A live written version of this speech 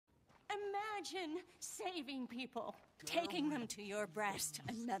Imagine saving people, taking them to your breast,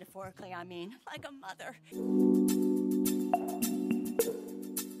 and metaphorically, I mean, like a mother.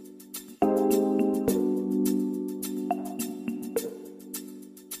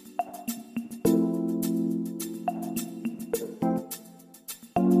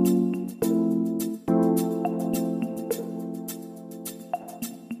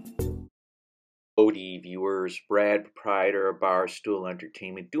 Viewers, Brad, proprietor of Barstool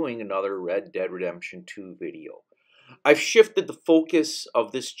Entertainment, doing another Red Dead Redemption 2 video. I've shifted the focus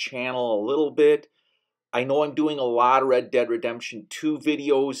of this channel a little bit. I know I'm doing a lot of Red Dead Redemption 2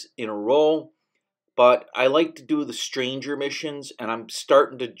 videos in a row, but I like to do the stranger missions, and I'm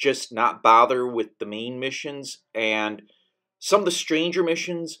starting to just not bother with the main missions, and some of the stranger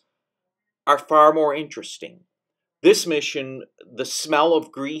missions are far more interesting. This mission, the smell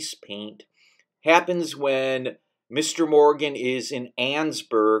of grease paint, happens when Mr. Morgan is in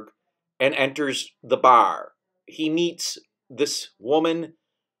Annesburg and enters the bar. He meets this woman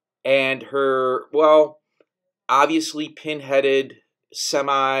and her, well, obviously pinheaded,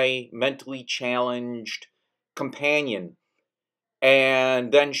 semi-mentally challenged companion.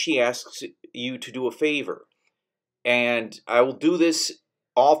 And then she asks you to do a favor. And I will do this,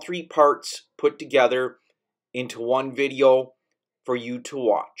 all three parts put together into one video for you to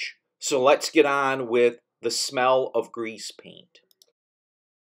watch. So let's get on with the smell of grease paint.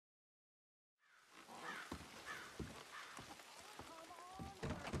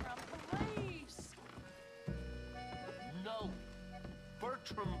 No.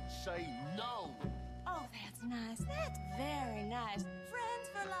 Bertram, say no. Oh, that's nice. That's very nice. Friends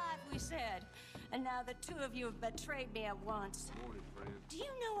for life, we said. And now the two of you have betrayed me at once. Morning, friend. Do you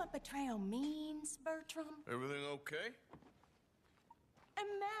know what betrayal means, Bertram? Everything okay?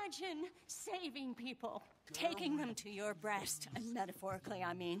 Imagine saving people, taking them to your breast, and metaphorically,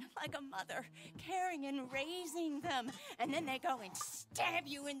 I mean, like a mother, caring and raising them, and then they go and stab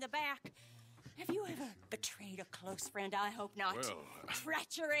you in the back. Have you ever betrayed a close friend? I hope not. Well,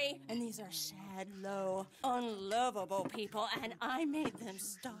 Treachery. And these are sad, low, unlovable people, and I made them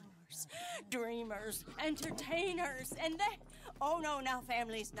stars, dreamers, entertainers, and they... Oh, no, now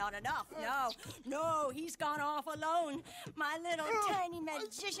family's not enough. No, he's gone off alone. My little tiny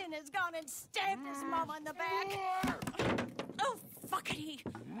magician has gone and stabbed his mama in the back. Oh, fuckity.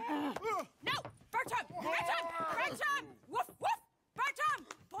 No, Bertram! Woof, woof! Bertram,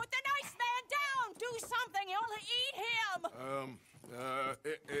 put the nice man down. Do something, you'll eat him.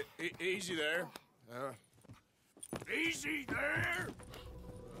 Easy there. Easy there!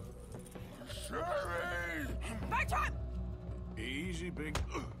 Sherry! Bertram! Easy, big...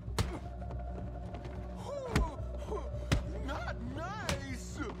 Not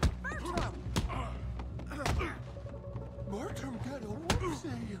nice! Bertram! Bertram got a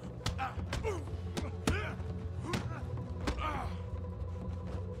whoopsie.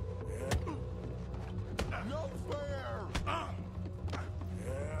 No fair!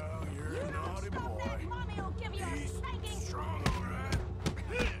 Yeah, you're a naughty boy. That mommy will give you a spanking. Strong, all right?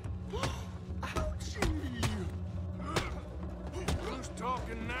 Ouchie! Who's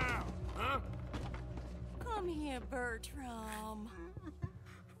talking now, huh? Come here, Bertram.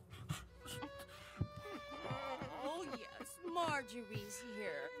 Oh, yes, Marjorie's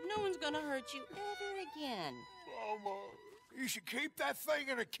here. No one's gonna hurt you ever again. Mama, you should keep that thing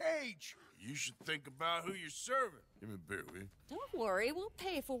in a cage. You should think about who you're serving. Give me a beer, will you? Don't worry, we'll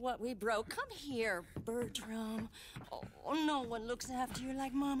pay for what we broke. Come here, Bertram. Oh, no one looks after you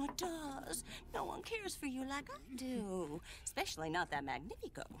like Mama does. No one cares for you like I do. Especially not that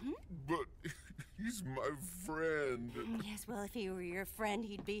Magnifico, But he's my friend. Yes, well, if he were your friend,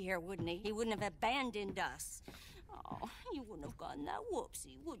 he'd be here, wouldn't he? He wouldn't have abandoned us. Oh, you wouldn't have gotten that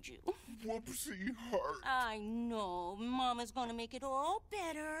whoopsie, would you? Whoopsie heart. I know. Mama's gonna make it all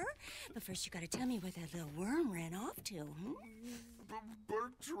better. But first, you gotta tell me where that little worm ran off to,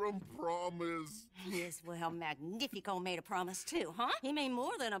 Bertram promised. Yes, well, Magnifico made a promise, too, huh? He made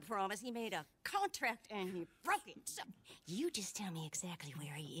more than a promise. He made a contract, and he broke it. So, you just tell me exactly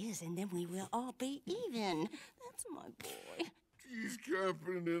where he is, and then we will all be even. That's my boy. He's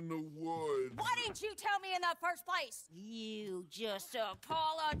camping in the woods. Why didn't you tell me in the first place? You just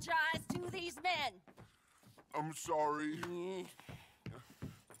apologize to these men. I'm sorry.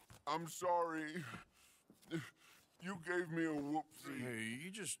 I'm sorry. You gave me a whoopsie. Hey,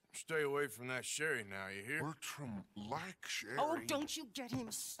 you just stay away from that sherry now, you hear? Bertram likes sherry. Oh, don't you get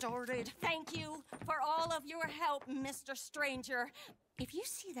him started. Thank you for all of your help, Mr. Stranger. If you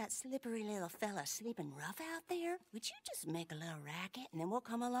see that slippery little fella sleeping rough out there, would you just make a little racket and then we'll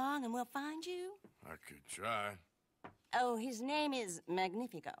come along and we'll find you? I could try. Oh, his name is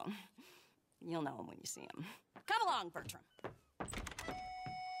Magnifico. You'll know him when you see him. Come along, Bertram.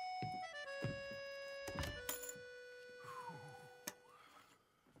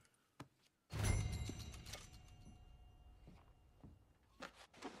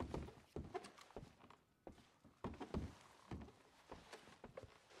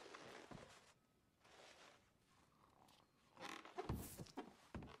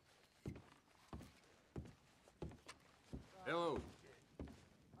 Hello.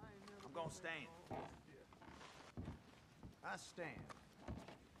 I'm gonna stand. I stand.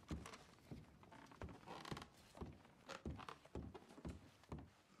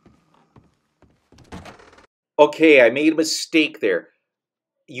 Okay, I made a mistake there.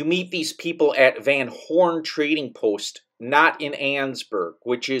 You meet these people at Van Horn Trading Post, not in Annesburg,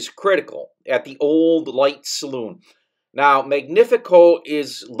 which is critical, at the Old Light Saloon. Now, Magnifico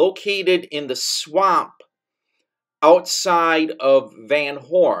is located in the swamp outside of Van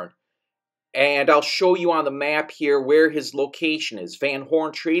Horn. And I'll show you on the map here where his location is. Van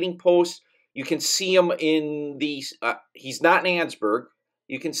Horn Trading Post. You can see him in the, he's not in Annesburg.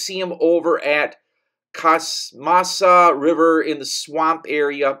 You can see him over at Casmasa River in the swamp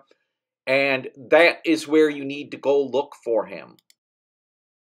area. And that is where you need to go look for him.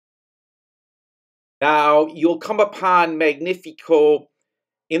 Now, you'll come upon Magnifico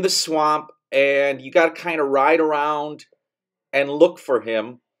in the swamp, and you got to kind of ride around and look for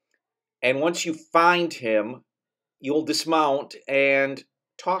him. And once you find him, you'll dismount and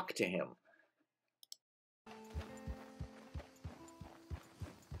talk to him.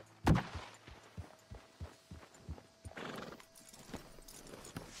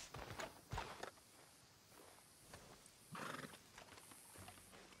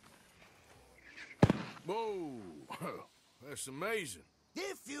 Whoa, that's amazing.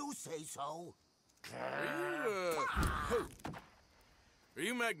 If you say so. Are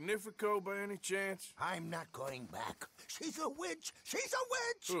you Magnifico by any chance? I'm not going back. She's a witch. She's a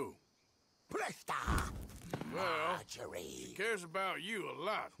witch. Who? Presta. Well, Marjorie. she cares about you a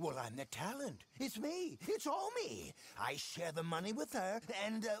lot. Well, I'm the talent. It's me. It's all me. I share the money with her,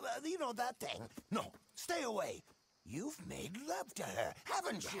 and, you know that thing. No, stay away. You've made love to her,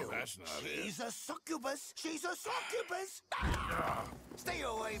 haven't you? No, that's not it. She's a succubus. She's a succubus. Stay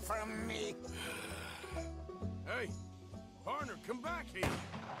away from me. Hey, partner, come back here.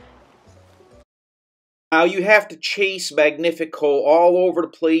 Now you have to chase Magnifico all over the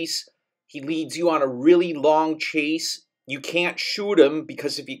place. He leads you on a really long chase. You can't shoot him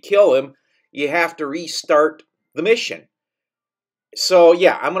because if you kill him, you have to restart the mission. So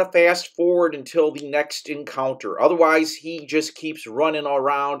yeah, I'm going to fast forward until the next encounter. Otherwise, he just keeps running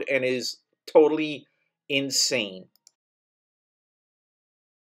around and is totally insane.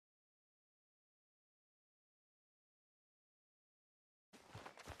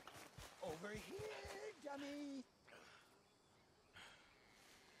 Over here, dummy.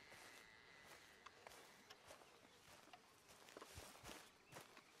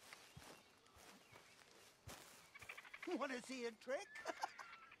 Want to see a trick?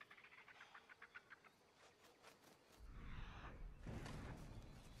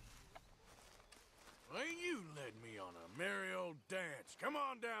 Why you led me on a merry old dance? Come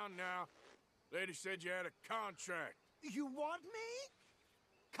on down now. Lady said you had a contract. You want me?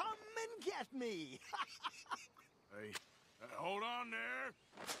 Come and get me. Hey, hold on there.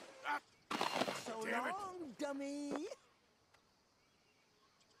 So Damn it. long, dummy.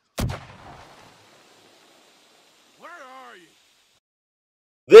 Where are you?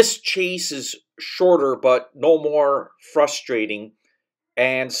 This chase is shorter, but no more frustrating.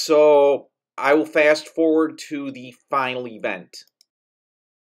 And so I will fast forward to the final event.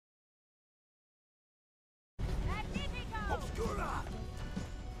 Obscura!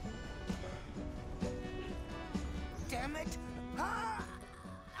 Damn it! Ah!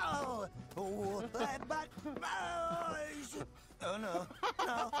 Oh, oh, but oh no,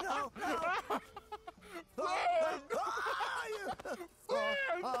 no, no, no!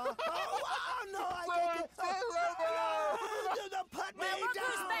 No, I can't. Put me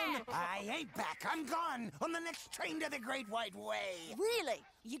down! I ain't back. I'm gone on the next train to the Great White Way. Really?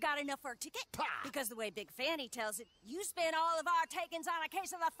 You got enough for a ticket? Pah. Because the way Big Fanny tells it, you spent all of our takings on a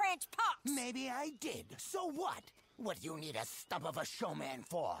case of the French pox. Maybe I did. So what? What do you need a stump of a showman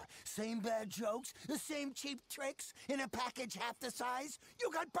for? Same bad jokes? The same cheap tricks? In a package half the size? You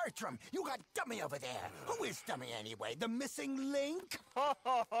got Bertram. You got Dummy over there. Who is Dummy anyway? The missing link? Shut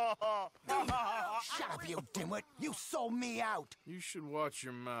up, you dimwit. You sold me out. You should watch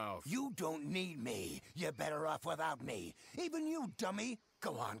your mouth. You don't need me. You're better off without me. Even you, Dummy.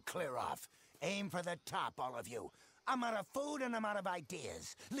 Go on, clear off. Aim for the top, all of you. I'm out of food and I'm out of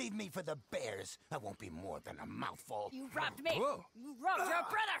ideas. Leave me for the bears. I won't be more than a mouthful. You robbed me. Whoa. You robbed your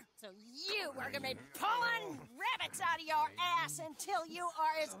brother. So you are going to be pulling rabbits out of your ass until you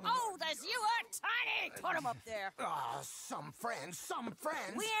are as old as you are tiny. Put them up there. Ah, some friends.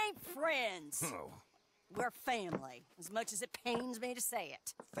 We ain't friends. Oh, We're family, as much as it pains me to say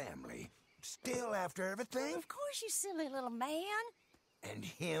it. family. Still after everything? Of course, you silly little man. And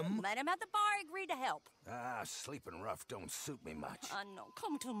him? Met him at the bar, agreed to help. Ah, sleeping rough don't suit me much. I know.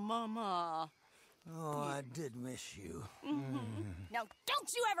 Come to Mama. Oh, I did miss you. Now,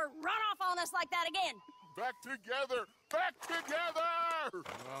 don't you ever run off on us like that again. Back together! Back together!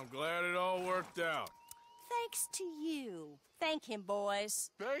 I'm glad it all worked out. Thanks to you. Thank him,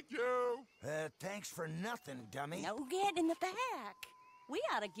 boys. Thank you! Thanks for nothing, dummy. No, get in the back. We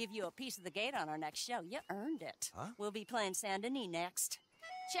ought to give you a piece of the gate on our next show. You earned it. Huh? We'll be playing Saint Denis next.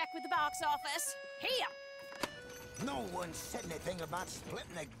 Check with the box office. Here. No one said anything about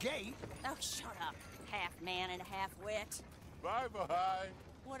splitting a gate. Oh, shut up. Half man and half wit. Bye-bye.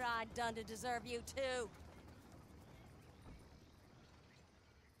 What I done to deserve you, too?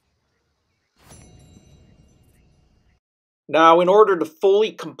 Now, in order to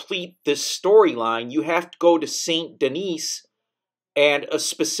fully complete this storyline, you have to go to Saint Denis and a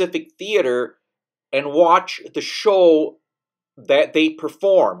specific theater and watch the show that they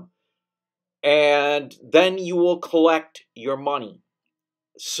perform. And then you will collect your money.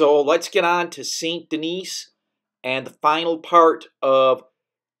 So let's get on to Saint Denis and the final part of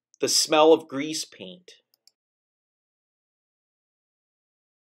The Smell of Greasepaint.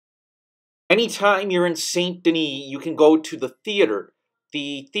 Anytime you're in Saint Denis, you can go to the theater.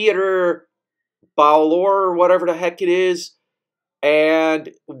 The Theater Ballor, or whatever the heck it is.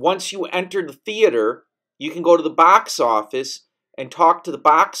 And once you enter the theater, you can go to the box office and talk to the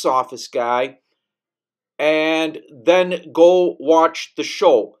box office guy and then go watch the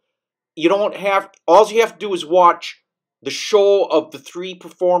show. All you have to do is watch the show of the 3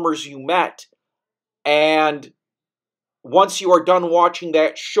 performers you met. And once you are done watching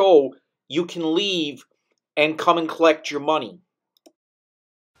that show, you can leave and come and collect your money.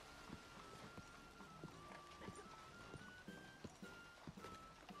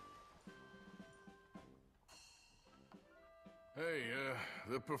 Hey,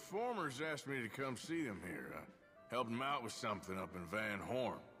 the performers asked me to come see them here. Help them out with something up in Van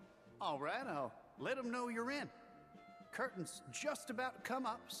Horn. All right, I'll let them know you're in. Curtain's just about to come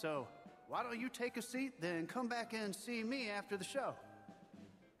up, so why don't you take a seat, then come back and see me after the show.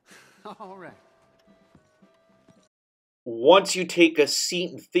 All right. Once you take a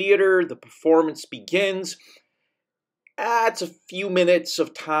seat in theater, the performance begins. It's a few minutes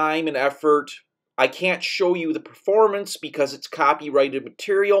of time and effort. I can't show you the performance because it's copyrighted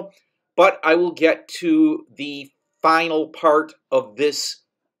material, but I will get to the final part of this,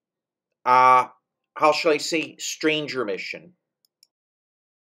 how shall I say, stranger mission.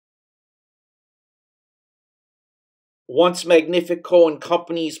 Once Magnifico and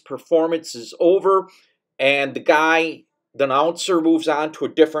Company's performance is over and the announcer moves on to a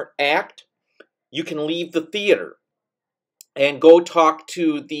different act, you can leave the theater and go talk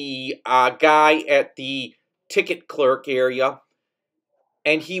to the guy at the ticket clerk area,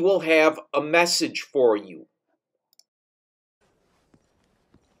 and he will have a message for you.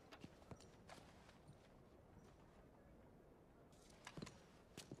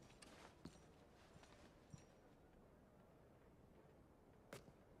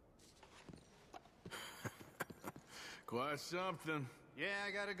 Quite something. Yeah,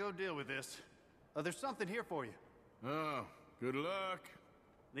 I gotta go deal with this. There's something here for you. Oh, good luck.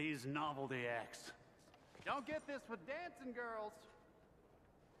 These novelty acts. Don't get this with dancing girls.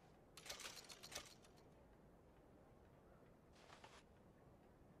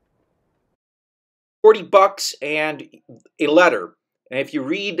 $40 and a letter. And if you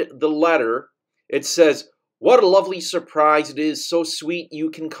read the letter, it says, "What a lovely surprise it is. So sweet you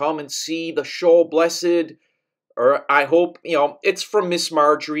can come and see the show, blessed." Or I hope, it's from Miss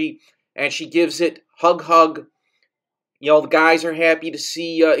Marjorie. And she gives it, hug, hug. The guys are happy to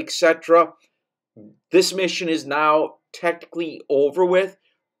see you, etc. This mission is now technically over with.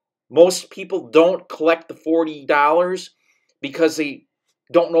 Most people don't collect the $40 because they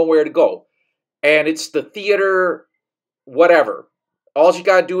don't know where to go. And it's the theater, whatever. All you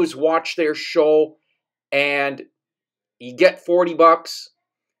gotta do is watch their show, and you get $40.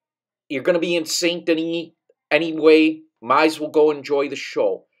 You're gonna be in Saint Denis anyway. Might as well go enjoy the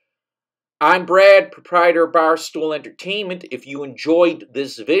show. I'm Brad, proprietor of Barstool Entertainment. If you enjoyed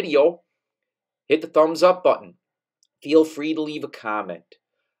this video, hit the thumbs up button. Feel free to leave a comment.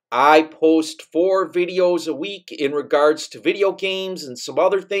 I post 4 videos a week in regards to video games and some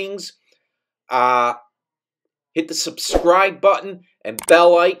other things. Hit the subscribe button and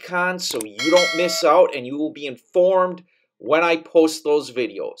bell icon so you don't miss out and you will be informed when I post those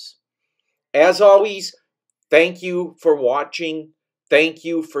videos. As always, thank you for watching, thank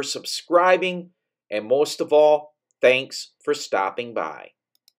you for subscribing, and most of all, thanks for stopping by.